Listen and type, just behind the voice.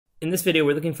In this video,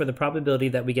 we're looking for the probability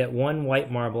that we get one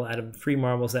white marble out of the 3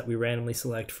 marbles that we randomly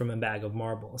select from a bag of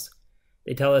marbles.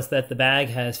 They tell us that the bag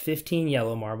has 15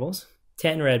 yellow marbles,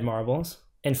 10 red marbles,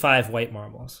 and 5 white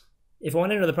marbles. If I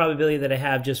want to know the probability that I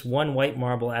have just one white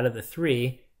marble out of the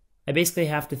 3, I basically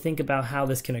have to think about how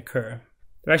this can occur.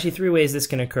 There are actually 3 ways this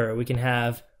can occur. We can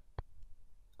have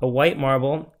a white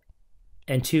marble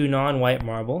and 2 non-white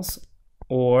marbles,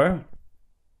 or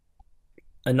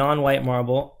a non-white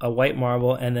marble, a white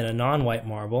marble, and then a non-white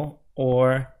marble,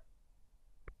 or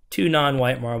 2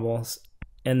 non-white marbles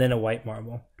and then a white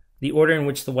marble. The order in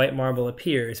which the white marble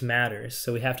appears matters,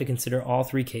 so we have to consider all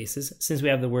 3 cases. Since we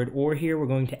have the word "or" here, we're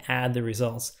going to add the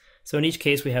results. So in each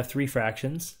case, we have 3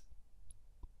 fractions.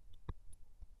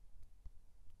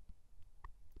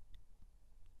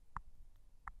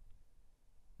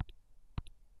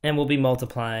 And we'll be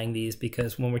multiplying these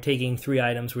because when we're taking 3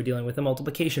 items, we're dealing with the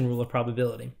multiplication rule of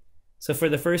probability. So for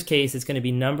the first case, it's going to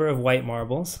be number of white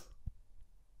marbles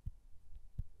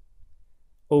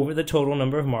over the total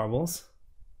number of marbles.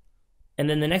 And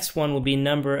then the next one will be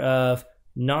number of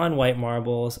non-white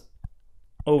marbles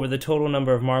over the total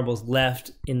number of marbles left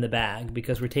in the bag,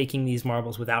 because we're taking these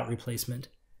marbles without replacement.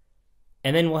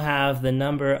 And then we'll have the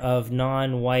number of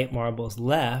non-white marbles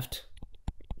left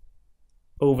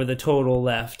over the total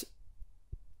left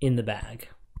in the bag.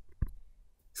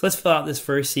 So let's fill out this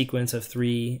first sequence of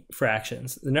 3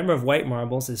 fractions. The number of white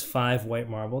marbles is 5 white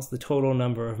marbles. The total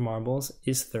number of marbles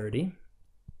is 30.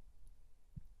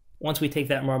 Once we take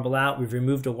that marble out, we've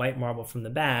removed a white marble from the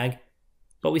bag,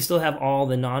 but we still have all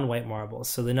the non-white marbles.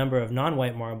 So the number of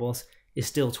non-white marbles is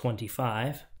still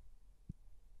 25,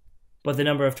 but the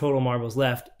number of total marbles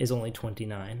left is only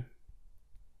 29.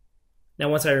 Now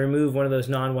once I remove one of those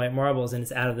non-white marbles and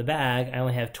it's out of the bag, I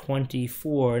only have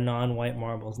 24 non-white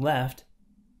marbles left,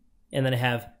 and then I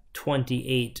have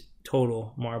 28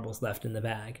 total marbles left in the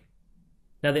bag.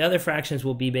 Now the other fractions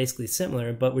will be basically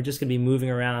similar, but we're just going to be moving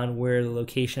around where the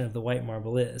location of the white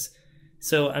marble is.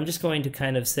 So I'm just going to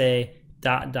kind of say ...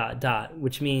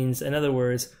 which means, in other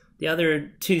words, the other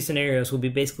 2 scenarios will be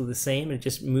basically the same. It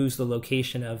just moves the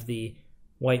location of the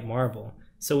white marble.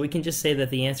 So we can just say that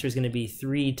the answer is going to be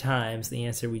 3 times the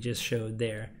answer we just showed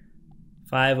there.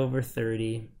 5 over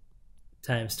 30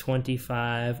 times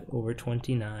 25 over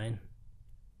 29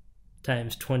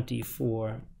 times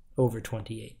 24 over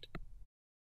 28.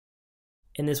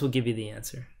 And this will give you the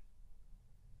answer.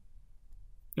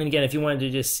 And again, if you wanted to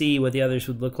just see what the others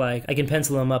would look like, I can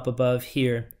pencil them up above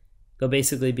here. They'll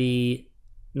basically be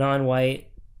non-white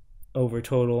over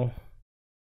total,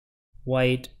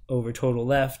 white over total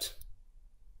left,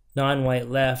 non-white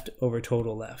left over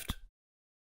total left.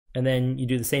 And then you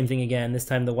do the same thing again. This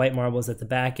time the white marble is at the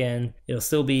back end. It'll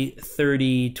still be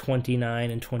 30,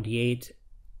 29, and 28.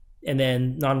 And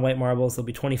then non-white marbles, there'll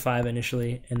be 25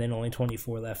 initially, and then only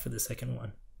 24 left for the second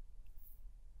one.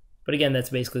 But again, that's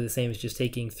basically the same as just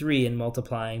taking 3 and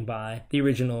multiplying by the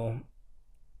original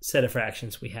set of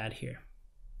fractions we had here.